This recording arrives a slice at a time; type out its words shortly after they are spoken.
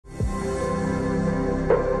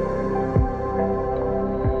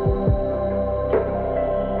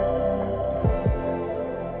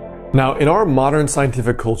Now, in our modern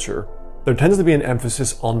scientific culture, there tends to be an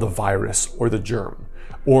emphasis on the virus or the germ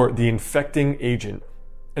or the infecting agent.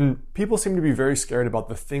 And people seem to be very scared about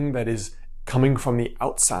the thing that is coming from the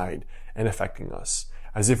outside and affecting us,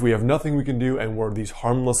 as if we have nothing we can do and we're these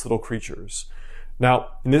harmless little creatures.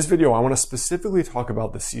 Now, in this video, I want to specifically talk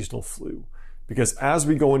about the seasonal flu, because as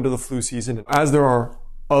we go into the flu season, as there are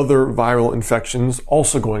other viral infections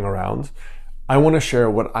also going around, I want to share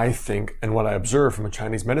what I think and what I observe from a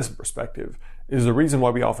Chinese medicine perspective is the reason why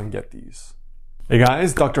we often get these. Hey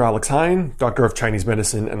guys, Dr. Alex Hein, Doctor of Chinese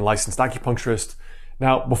Medicine and licensed acupuncturist.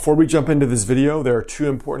 Now, before we jump into this video, there are two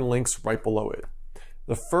important links right below it.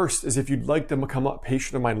 The first is if you'd like to become a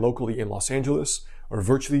patient of mine locally in Los Angeles or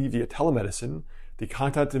virtually via telemedicine, the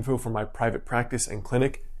contact info for my private practice and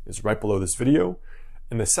clinic is right below this video.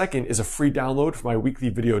 And the second is a free download for my weekly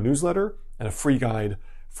video newsletter and a free guide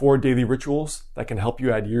for daily rituals that can help you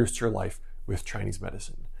add years to your life with Chinese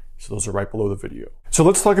medicine. So those are right below the video. So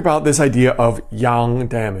let's talk about this idea of yang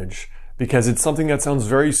damage, because it's something that sounds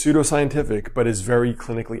very pseudoscientific, but is very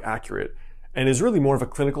clinically accurate and is really more of a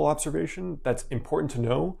clinical observation that's important to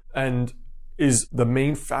know and is the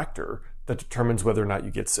main factor that determines whether or not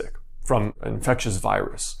you get sick from an infectious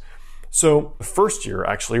virus. So the first year,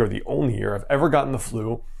 actually, or the only year I've ever gotten the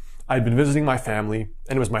flu, I'd been visiting my family,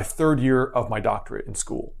 and it was my third year of my doctorate in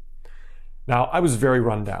school. Now, I was very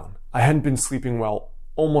run down. I hadn't been sleeping well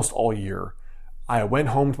almost all year. I went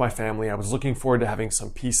home to my family. I was looking forward to having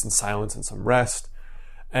some peace and silence and some rest.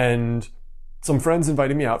 And some friends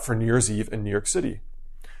invited me out for New Year's Eve in New York City.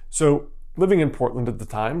 So living in Portland at the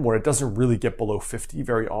time, where it doesn't really get below 50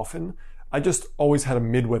 very often, I just always had a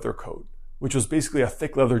mid-weather coat, which was basically a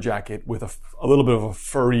thick leather jacket with a little bit of a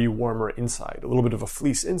furry, warmer inside, a little bit of a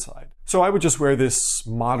fleece inside. So I would just wear this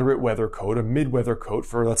moderate weather coat, a mid-weather coat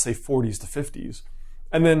for, let's say, 40s to 50s,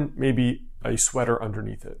 and then maybe a sweater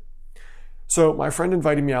underneath it. So my friend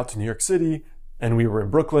invited me out to New York City, and we were in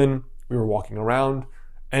Brooklyn, we were walking around,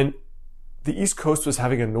 and the East Coast was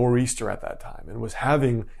having a nor'easter at that time and was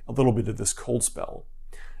having a little bit of this cold spell.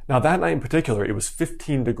 Now that night in particular, it was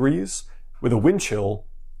 15 degrees with a wind chill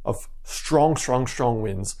of strong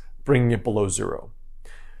winds, bringing it below zero.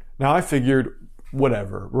 Now I figured,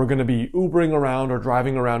 whatever, we're going to be Ubering around or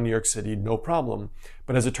driving around New York City, no problem.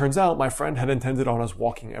 But as it turns out, my friend had intended on us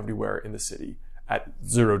walking everywhere in the city at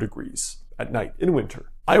 0 degrees at night in winter.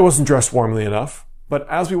 I wasn't dressed warmly enough, but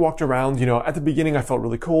as we walked around, at the beginning I felt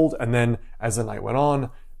really cold, and then as the night went on,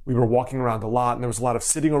 we were walking around a lot, and there was a lot of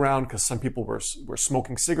sitting around because some people were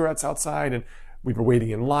smoking cigarettes outside, and we were waiting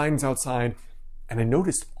in lines outside. And I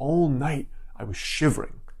noticed all night I was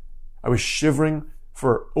shivering. I was shivering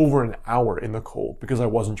for over an hour in the cold because I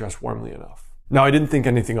wasn't dressed warmly enough. Now, I didn't think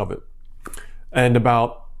anything of it. And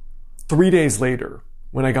about 3 days later,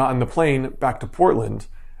 when I got on the plane back to Portland,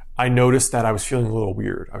 I noticed that I was feeling a little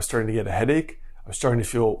weird. I was starting to get a headache. I was starting to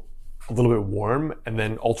feel a little bit warm and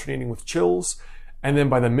then alternating with chills. And then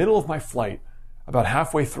by the middle of my flight, about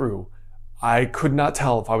halfway through, I could not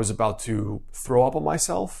tell if I was about to throw up on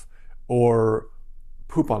myself or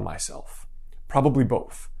poop on myself. Probably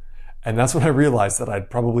both. And that's when I realized that I'd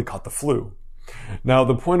probably caught the flu. Now,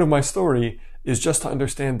 the point of my story is just to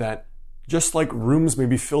understand that just like rooms may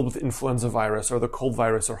be filled with influenza virus or the cold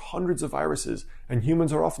virus or hundreds of viruses, and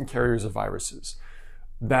humans are often carriers of viruses,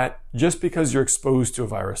 that just because you're exposed to a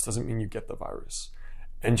virus doesn't mean you get the virus.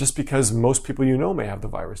 And just because most people you know may have the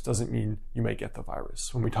virus doesn't mean you may get the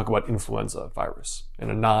virus when we talk about influenza virus in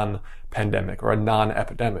a non-pandemic or a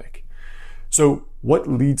non-epidemic. So what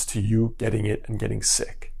leads to you getting it and getting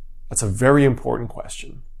sick? That's a very important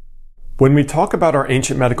question. When we talk about our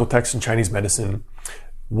ancient medical texts in Chinese medicine,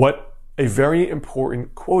 what a very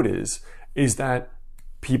important quote is that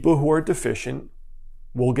people who are deficient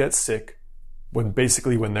will get sick when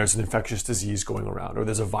there's an infectious disease going around or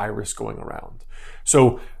there's a virus going around.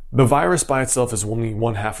 So the virus by itself is only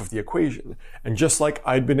one half of the equation. And just like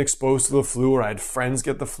I'd been exposed to the flu, or I had friends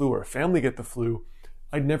get the flu, or family get the flu,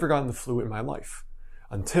 I'd never gotten the flu in my life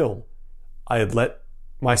until I had let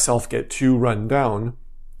myself get too run down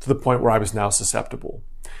to the point where I was now susceptible.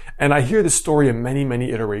 And I hear this story in many,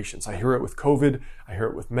 many iterations. I hear it with COVID. I hear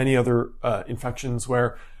it with many other infections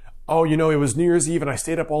where, it was New Year's Eve and I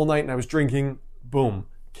stayed up all night and I was drinking, boom,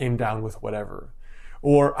 came down with whatever.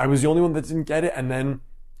 Or I was the only one that didn't get it, and then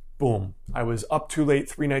boom, I was up too late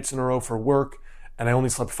 3 nights in a row for work and I only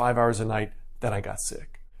slept 5 hours a night, then I got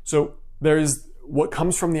sick. So there is what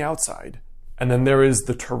comes from the outside, and then there is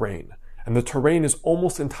the terrain. And the terrain is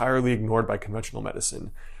almost entirely ignored by conventional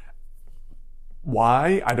medicine.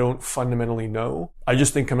 Why? I don't fundamentally know. I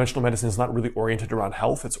just think conventional medicine is not really oriented around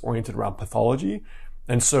health. It's oriented around pathology.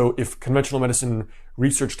 And so if conventional medicine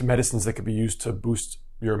researched medicines that could be used to boost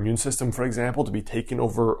your immune system, for example, to be taken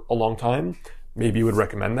over a long time, maybe you would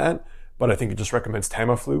recommend that. But I think it just recommends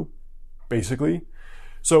Tamiflu, basically.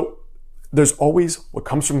 So there's always what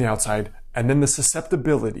comes from the outside and then the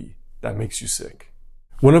susceptibility that makes you sick.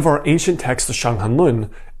 One of our ancient texts, the Shanghan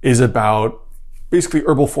Lun, is about basically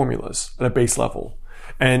herbal formulas at a base level.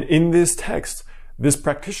 And in this text, this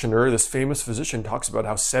practitioner, this famous physician, talks about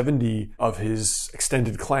how 70 of his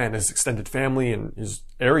extended clan, his extended family and his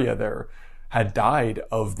area there had died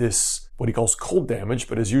of this, what he calls cold damage,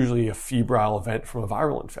 but is usually a febrile event from a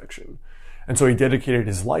viral infection. And so he dedicated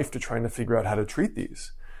his life to trying to figure out how to treat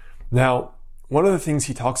these. Now, one of the things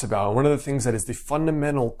he talks about, one of the things that is the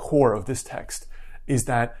fundamental core of this text, is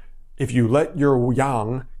that if you let your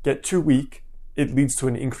yang get too weak, it leads to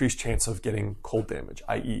an increased chance of getting cold damage,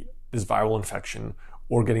 i.e. this viral infection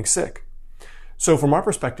or getting sick. So from our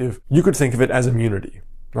perspective, you could think of it as immunity,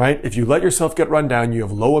 right? If you let yourself get run down, you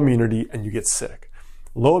have low immunity and you get sick.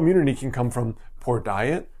 Low immunity can come from poor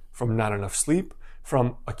diet, from not enough sleep,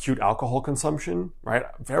 from acute alcohol consumption, right?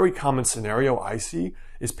 A very common scenario I see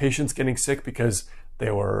is patients getting sick because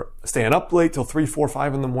they were staying up late till 3, 4,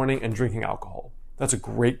 5 in the morning and drinking alcohol. That's a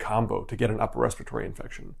great combo to get an upper respiratory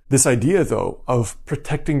infection. This idea, though, of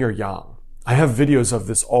protecting your yang, I have videos of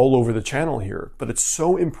this all over the channel here, but it's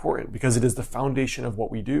so important because it is the foundation of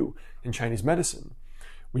what we do in Chinese medicine.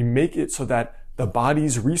 We make it so that the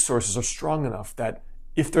body's resources are strong enough that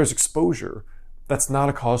if there's exposure, that's not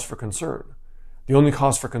a cause for concern. The only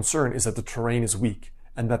cause for concern is that the terrain is weak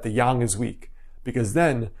and that the yang is weak, because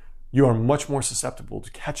then you are much more susceptible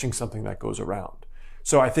to catching something that goes around.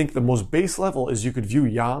 So I think the most base level is you could view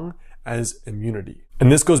yang as immunity.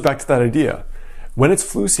 And this goes back to that idea. When it's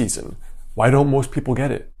flu season, why don't most people get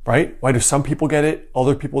it, right? Why do some people get it,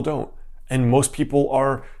 other people don't? And most people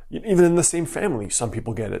are, even in the same family, some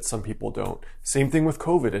people get it, some people don't. Same thing with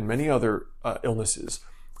COVID and many other illnesses.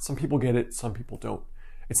 Some people get it, some people don't.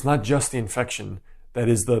 It's not just the infection that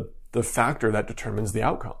is the factor that determines the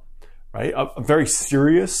outcome, right? A very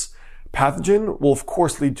serious pathogen will of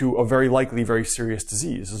course lead to a very likely very serious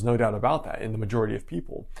disease. There's no doubt about that in the majority of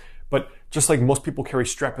people. But just like most people carry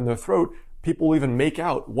strep in their throat, people will even make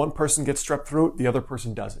out one person gets strep throat, the other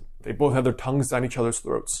person doesn't. They both have their tongues down each other's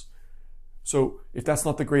throats. So if that's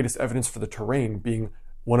not the greatest evidence for the terrain being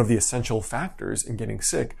one of the essential factors in getting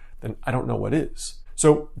sick, then I don't know what is.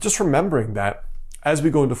 So just remembering that as we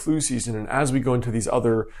go into flu season and as we go into these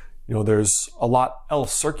other, there's a lot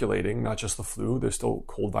else circulating, not just the flu, there's still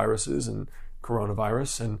cold viruses and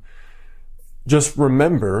coronavirus. And just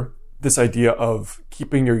remember this idea of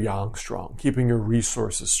keeping your yang strong, keeping your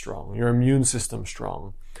resources strong, your immune system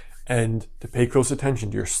strong, and to pay close attention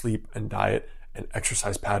to your sleep and diet and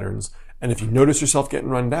exercise patterns. And if you notice yourself getting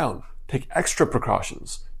run down, take extra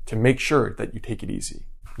precautions to make sure that you take it easy.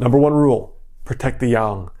 Number one rule, protect the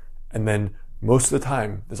yang. And then most of the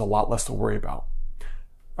time, there's a lot less to worry about.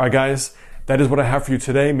 All right, guys, that is what I have for you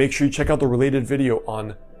today. Make sure you check out the related video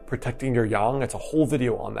on protecting your yang. It's a whole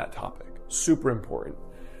video on that topic. Super important.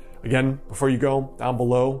 Again, before you go, down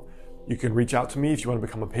below, you can reach out to me if you want to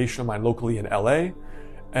become a patient of mine locally in LA.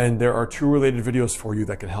 And there are 2 related videos for you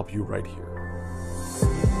that can help you right here.